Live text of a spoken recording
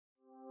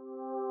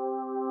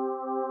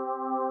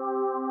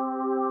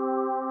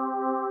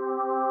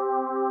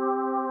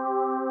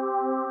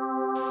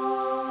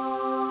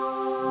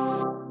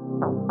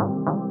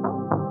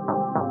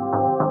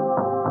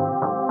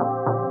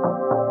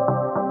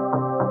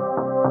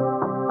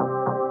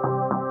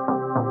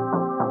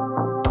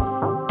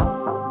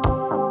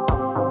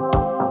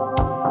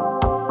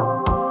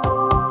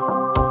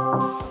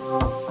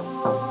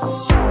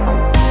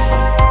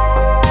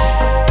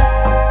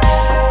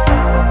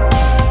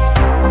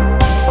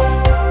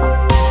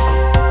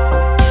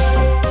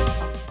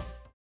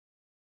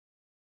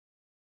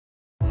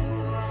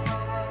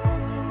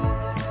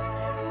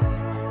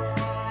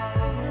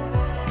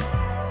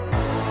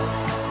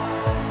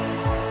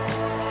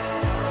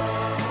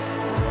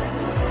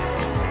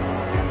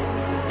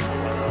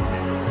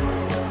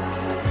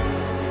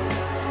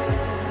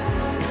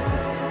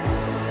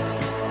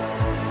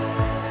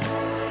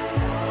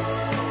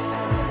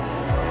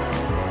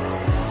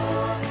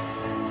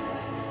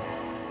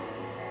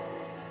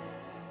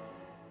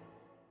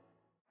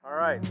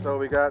Alright, so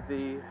we got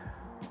the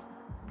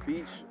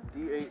Beach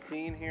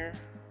D-18 here.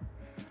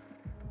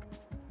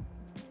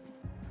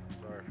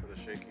 Sorry for the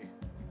shaky,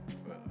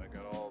 but I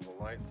got all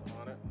the lights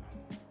on it.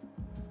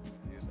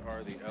 These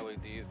are the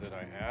LEDs that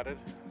I added.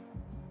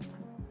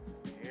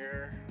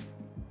 Here,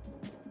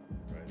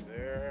 right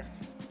there,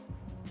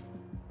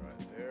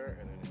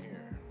 and then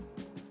here.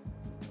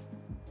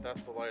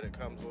 That's the light it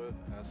comes with,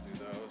 as do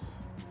those.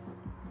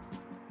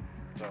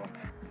 So,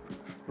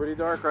 pretty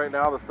dark right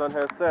now, the sun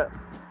has set.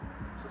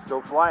 Let's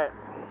go fly it.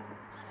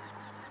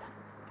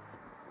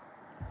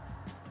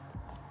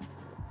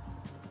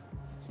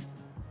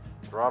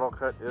 Throttle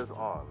cut is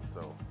on,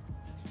 so.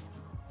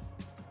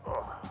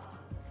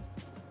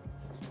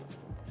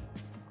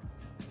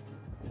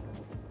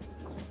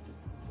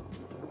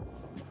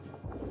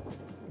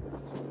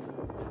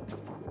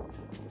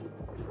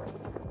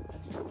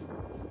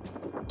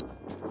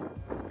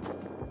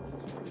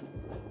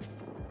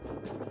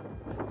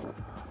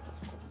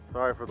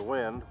 Sorry for the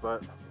wind,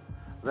 but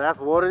that's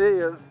what it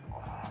is.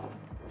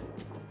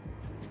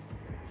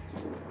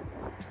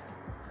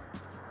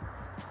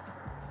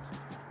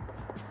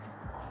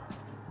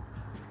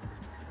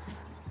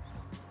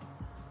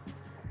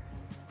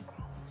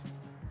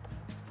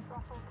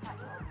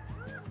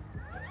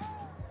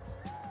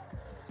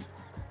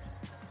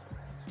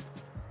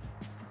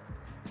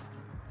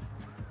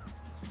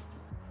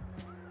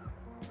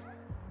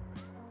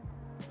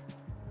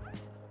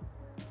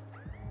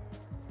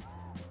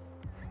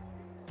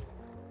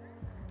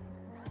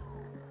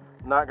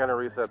 Not going to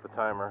reset the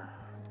timer.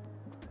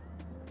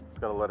 Just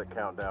going to let it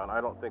count down.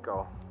 I don't think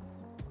I'll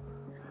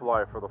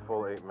fly for the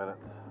full 8 minutes.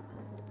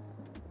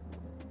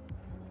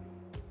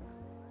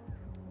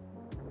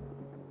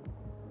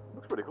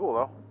 Looks pretty cool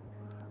though.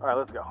 Alright,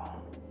 let's go.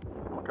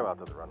 I'll come out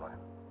to the runway.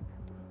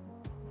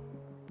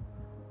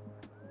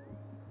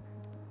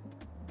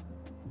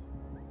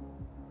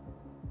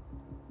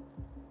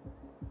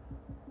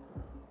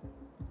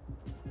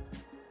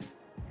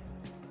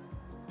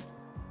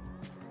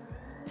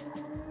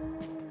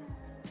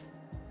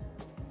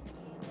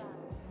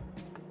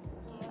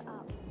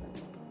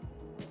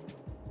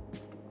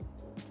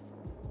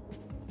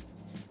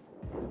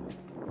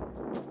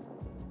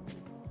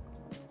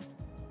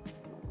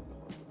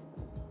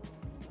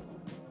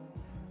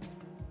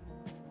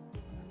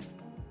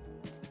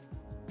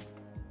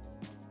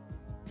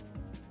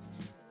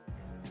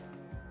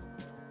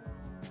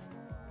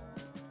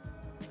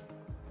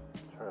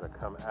 Try to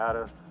come at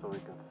us so we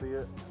can see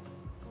it.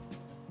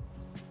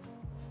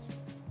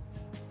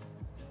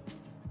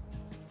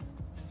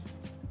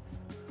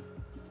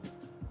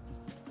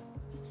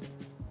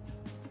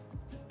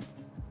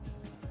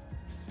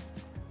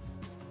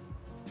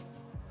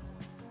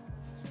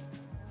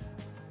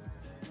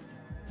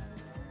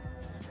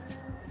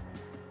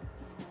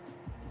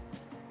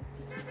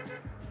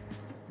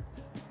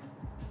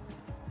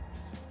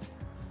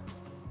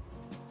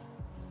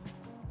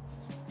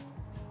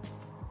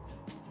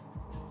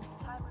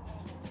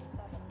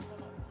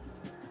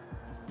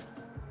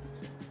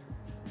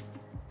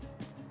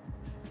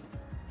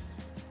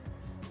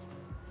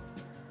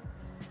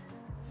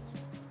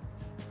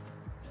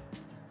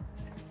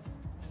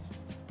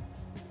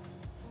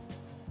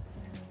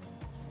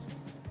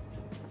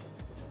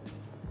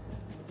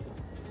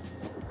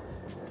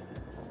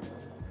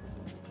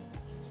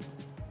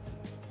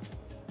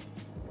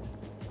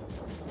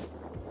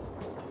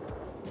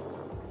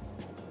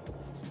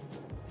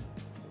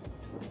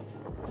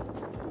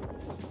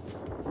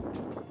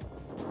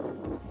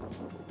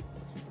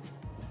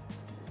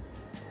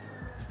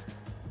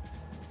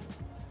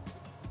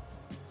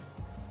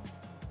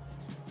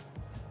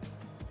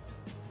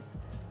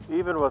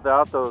 Even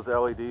without those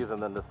LEDs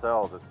and the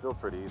nacelles, it's still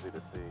pretty easy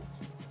to see.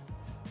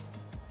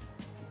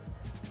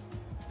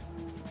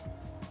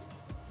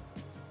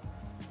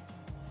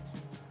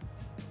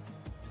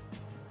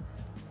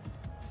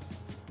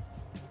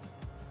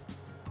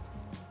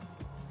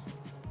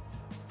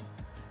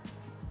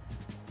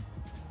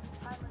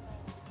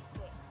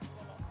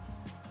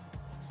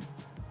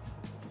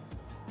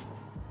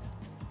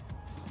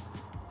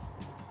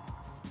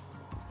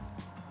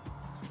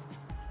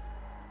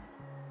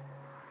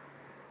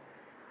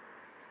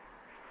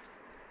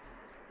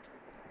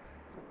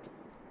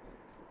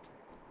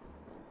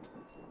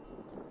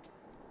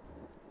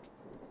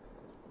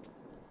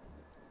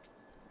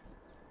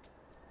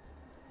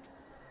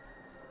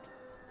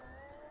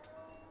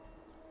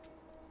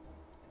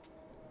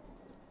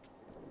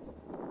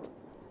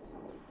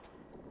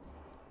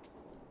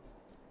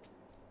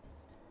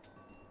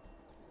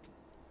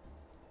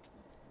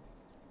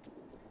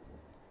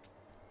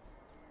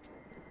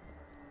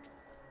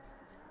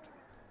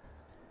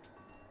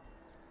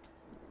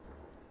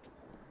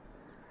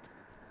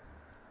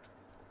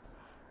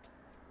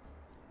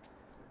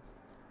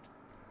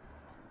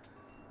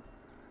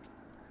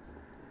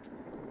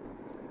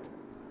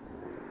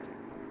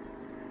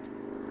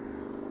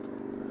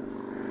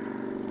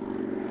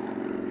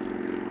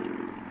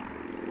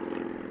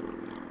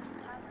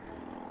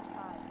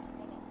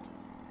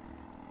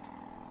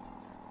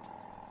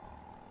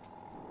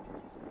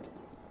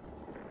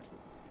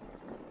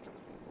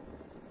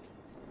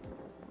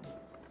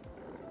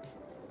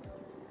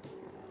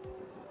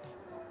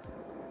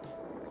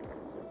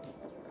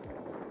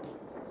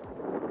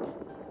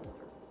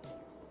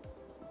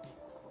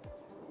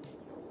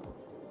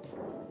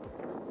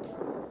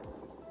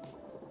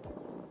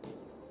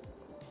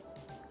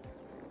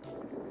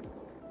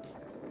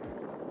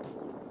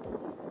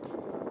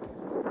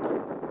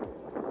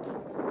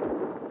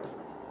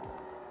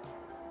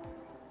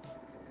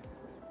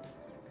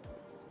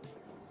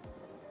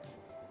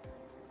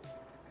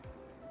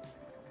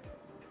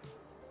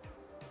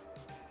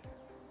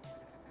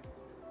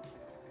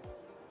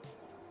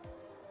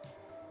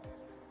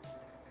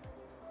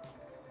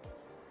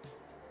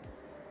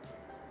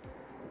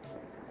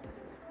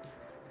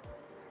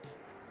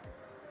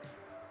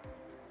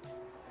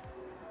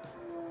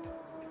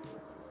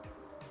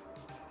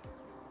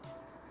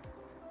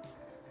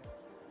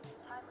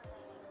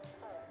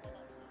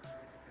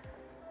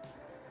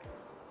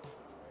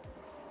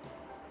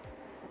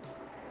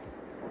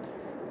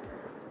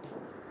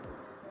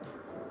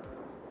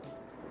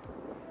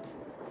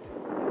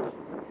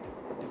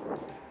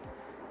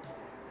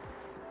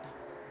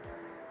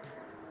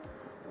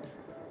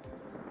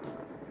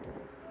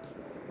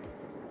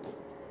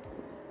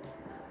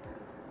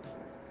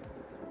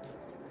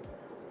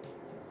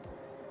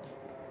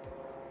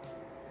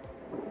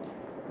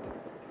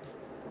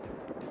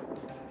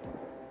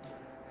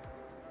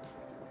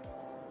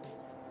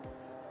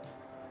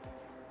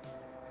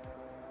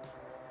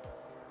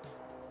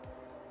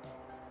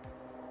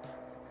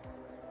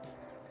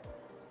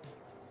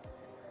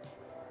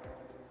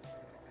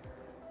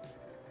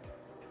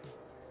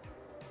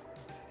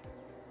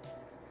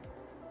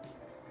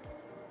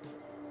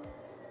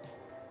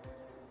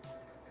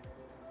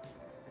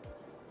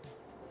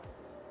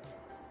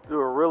 Do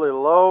a really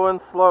low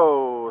and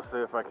slow, see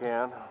if I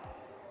can.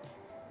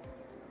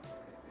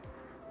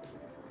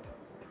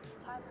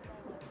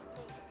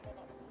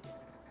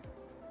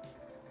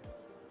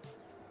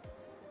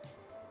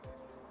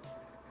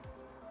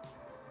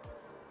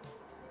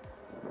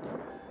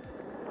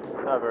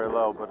 Not very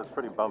low, but it's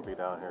pretty bumpy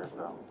down here,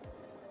 so.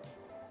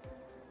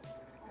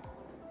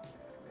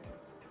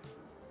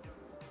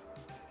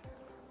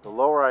 The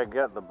lower I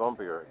get, the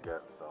bumpier it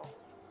gets, so.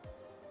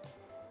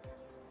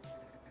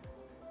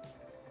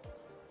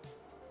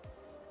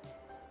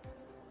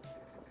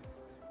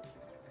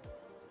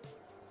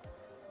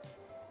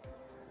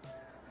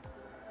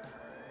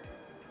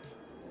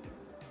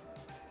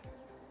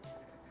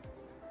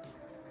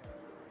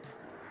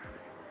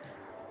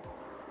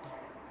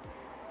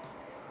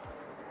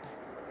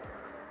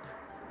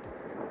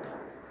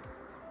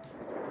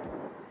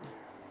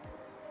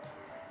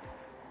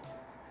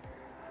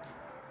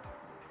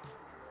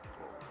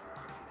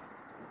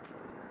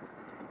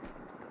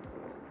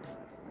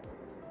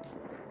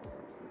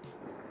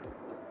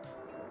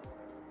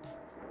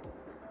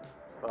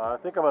 So I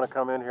think I'm going to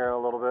come in here a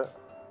little bit.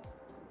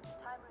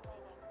 Time remaining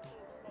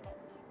 2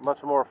 minutes.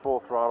 Much more full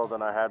throttle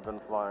than I had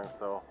been flying,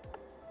 so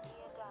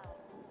Gear down.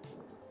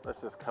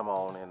 let's just come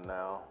on in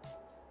now.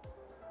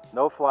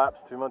 No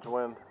flaps, too much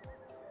wind.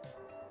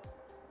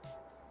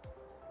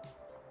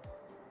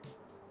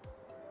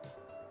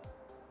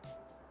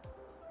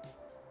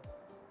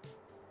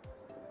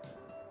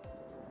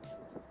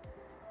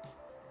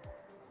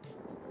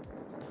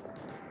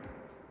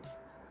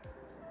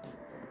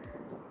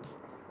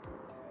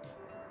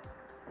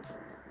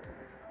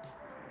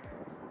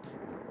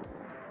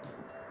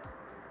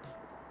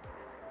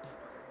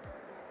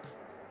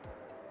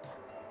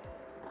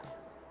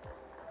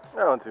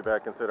 That wasn't too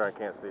bad considering I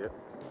can't see it.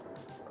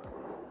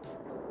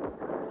 There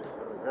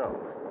we go.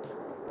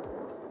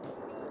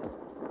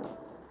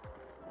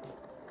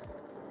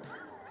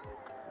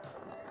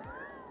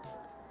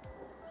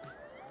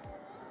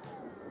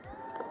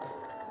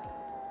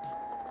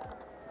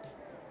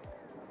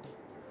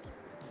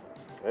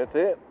 That's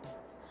it.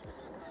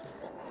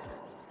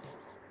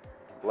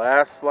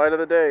 Last flight of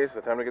the day,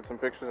 so time to get some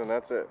pictures and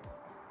that's it.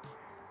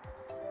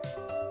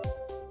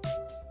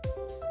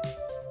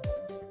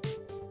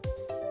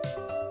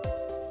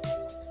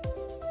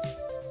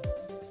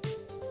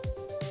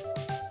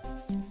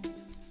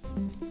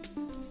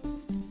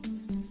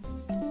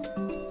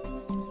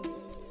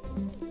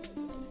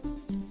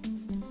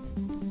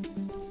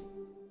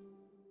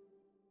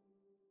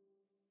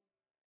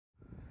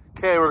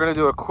 Okay, we're going to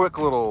do a quick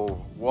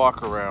little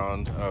walk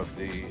around of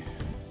the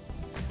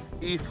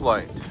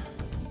Eflite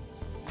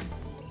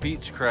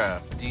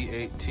Beechcraft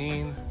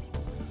D-18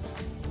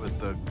 with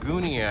the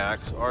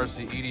Gooniac's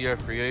RC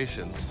EDF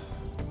Creations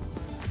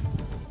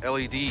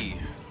LED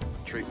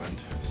treatment.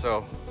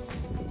 So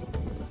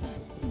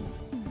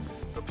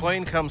the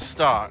plane comes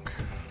stock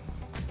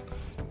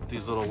with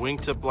these little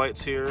wingtip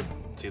lights here.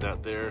 See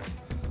that there,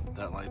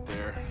 that light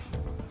there.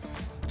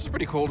 It's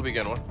pretty cool to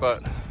begin with,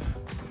 but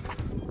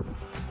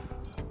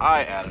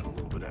I added a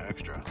little bit of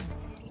extra.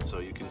 So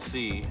you can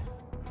see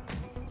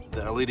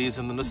the LEDs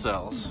in the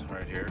nacelles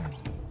right here.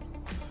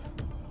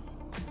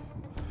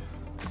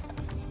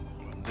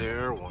 One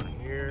there, one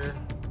here.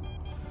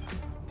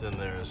 Then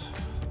there's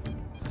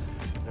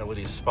an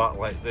LED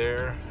spotlight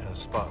there and a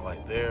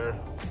spotlight there.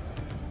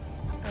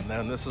 And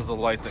then this is the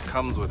light that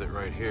comes with it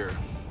right here.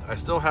 I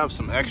still have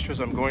some extras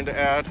I'm going to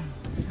add.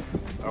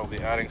 I'll be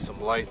adding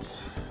some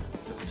lights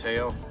to the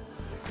tail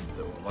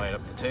that will light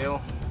up the tail.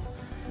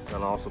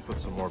 And also put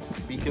some more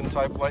beacon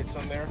type lights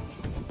in there.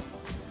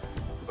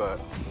 But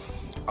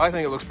I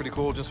think it looks pretty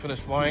cool. Just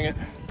finished flying it.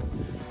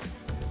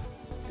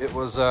 It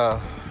was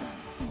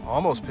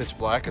almost pitch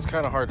black. It's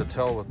kind of hard to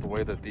tell with the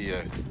way that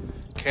the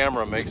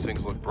camera makes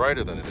things look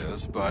brighter than it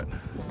is, but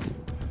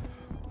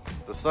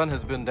the sun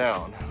has been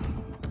down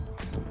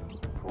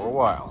for a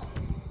while.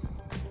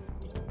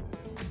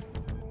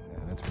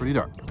 And it's pretty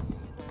dark.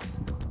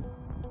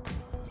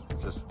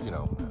 Just, you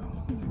know,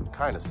 you can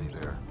kind of see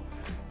there.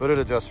 But it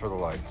adjusts for the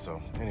light.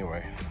 So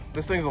anyway,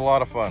 this thing's a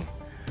lot of fun.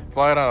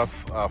 Fly it on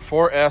a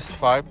 4S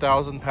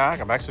 5000 pack.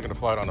 I'm actually gonna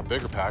fly it on a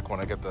bigger pack when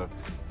I get the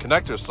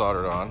connectors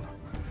soldered on.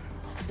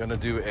 I'm gonna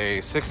do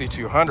a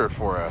 6200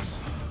 4S.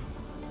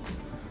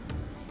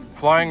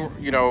 Flying,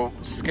 you know,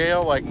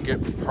 scale, I can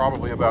get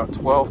probably about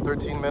 12,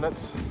 13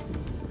 minutes.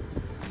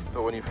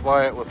 But when you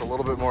fly it with a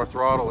little bit more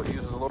throttle, it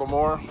uses a little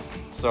more.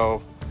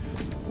 So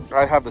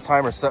I have the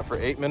timer set for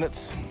 8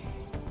 minutes.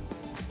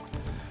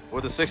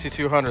 With the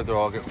 6200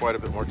 though, I'll get quite a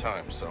bit more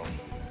time. So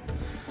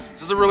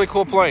this is a really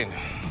cool plane.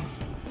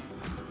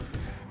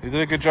 They did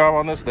a good job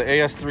on this. The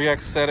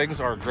AS3X settings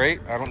are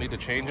great. I don't need to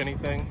change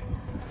anything.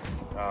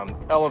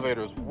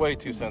 Elevator is way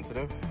too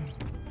sensitive,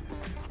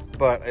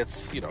 but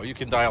it's, you know, you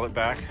can dial it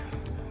back.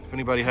 If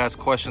anybody has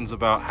questions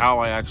about how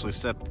I actually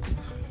set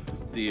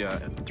the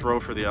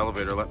throw for the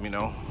elevator, let me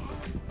know.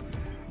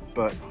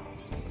 But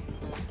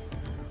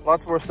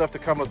lots more stuff to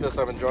come with this.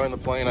 I'm enjoying the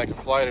plane. I can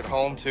fly it at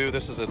home too.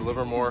 This is at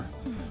Livermore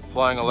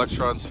Flying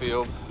Electrons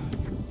Field.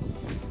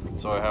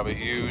 So I have a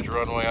huge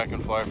runway I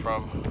can fly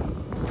from,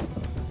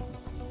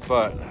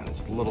 but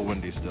it's a little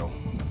windy still.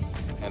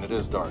 And it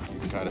is dark, you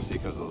can kind of see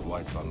because of those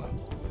lights on the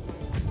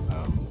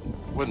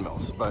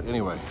windmills. But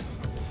anyway,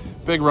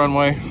 big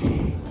runway,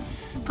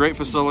 great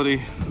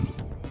facility.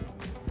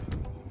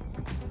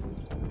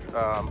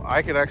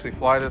 I could actually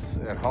fly this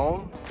at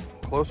home,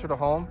 closer to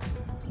home,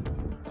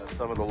 at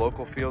some of the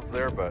local fields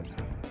there, but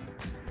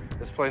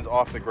this plane's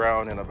off the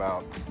ground in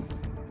about,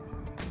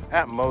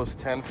 at most,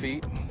 10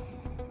 feet,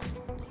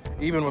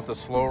 even with the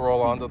slow roll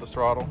onto the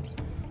throttle.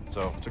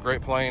 So it's a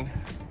great plane,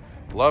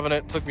 loving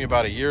it. Took me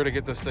about a year to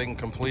get this thing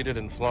completed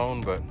and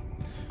flown, but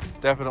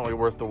definitely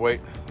worth the wait.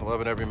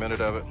 Loving every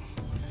minute of it.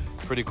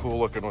 Pretty cool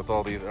looking with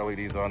all these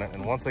LEDs on it.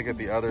 And once I get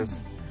the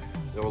others,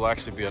 it will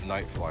actually be a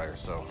night flyer.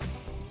 So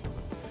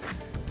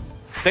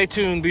stay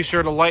tuned. Be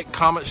sure to like,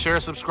 comment, share,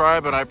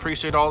 subscribe. And I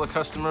appreciate all the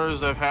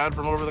customers I've had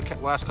from over the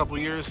last couple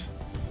of years.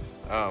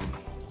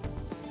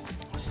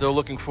 Still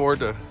looking forward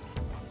to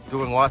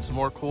doing lots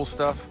more cool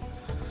stuff.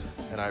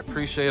 And I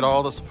appreciate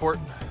all the support.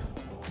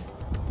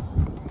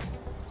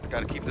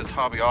 Got to keep this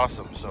hobby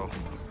awesome. So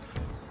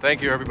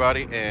thank you,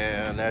 everybody.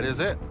 And that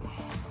is it.